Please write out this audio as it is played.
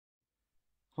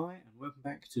Hi and welcome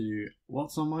back to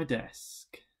What's on My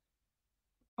Desk.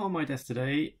 On my desk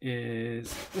today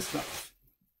is this stuff.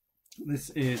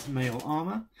 This is mail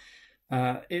armour.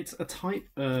 It's a type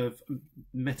of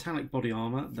metallic body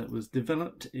armour that was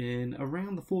developed in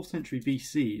around the 4th century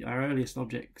BC. Our earliest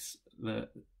objects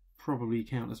that probably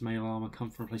count as mail armour come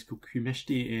from a place called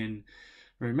Kumeshti in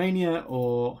Romania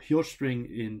or Hjorspring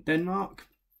in Denmark.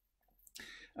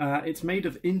 It's made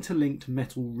of interlinked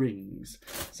metal rings,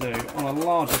 so on a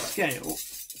larger scale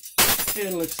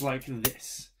it looks like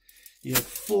this. You have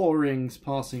 4 rings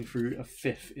passing through a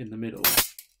fifth in the middle.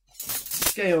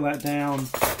 Scale that down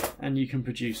and you can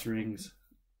produce rings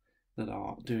that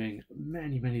are doing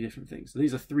many different things. So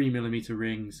these are 3mm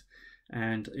rings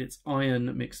and it's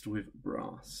iron mixed with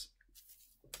brass.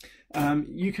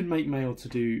 You can make mail to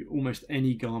do almost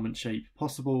any garment shape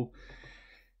possible.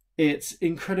 It's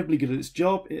incredibly good at its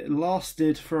job. It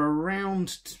lasted for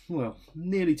around, well,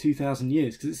 nearly 2,000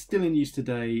 years because it's still in use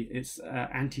today. Its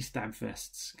anti-stab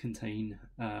vests contain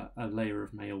a layer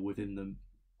of mail within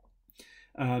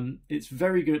them. It's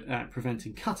very good at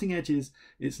preventing cutting edges.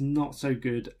 It's not so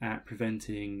good at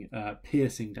preventing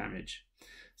piercing damage.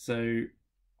 So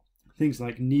things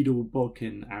like needle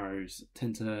bodkin arrows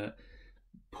tend to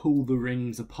pull the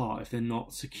rings apart if they're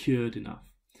not secured enough.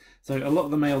 So a lot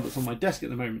of the mail that's on my desk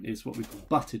at the moment is what we call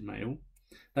butted mail.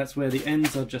 That's where the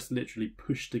ends are just literally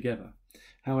pushed together.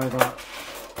 However,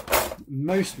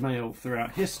 most mail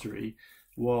throughout history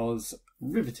was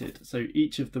riveted. So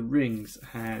each of the rings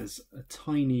has a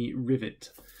tiny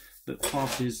rivet that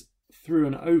passes through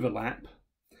an overlap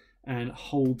and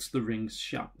holds the rings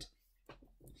shut.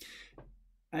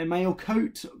 A mail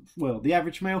coat, well, the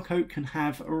average mail coat can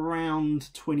have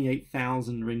around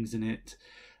 28,000 rings in it.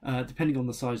 Depending on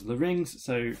the size of the rings.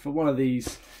 So for one of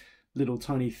these little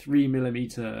tiny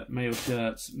 3mm mail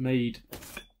shirts made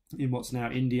in what's now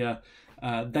India,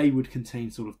 they would contain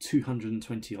sort of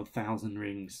 220,000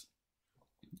 rings.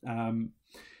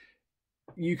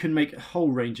 You can make a whole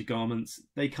range of garments.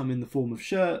 They come in the form of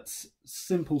shirts,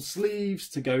 simple sleeves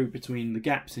to go between the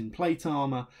gaps in plate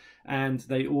armour, and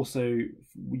they also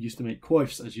used to make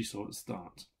coifs, as you saw at the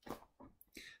start.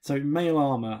 So mail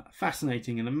armour,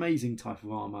 fascinating and amazing type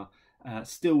of armour,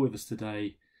 still with us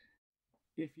today.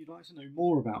 If you'd like to know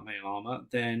more about mail armour,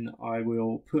 then I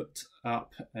will put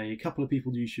up a couple of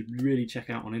people you should really check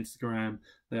out on Instagram.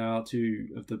 They are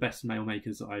 2 of the best mail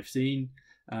makers that I've seen,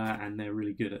 and they're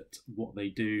really good at what they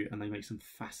do, and they make some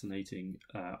fascinating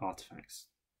artefacts.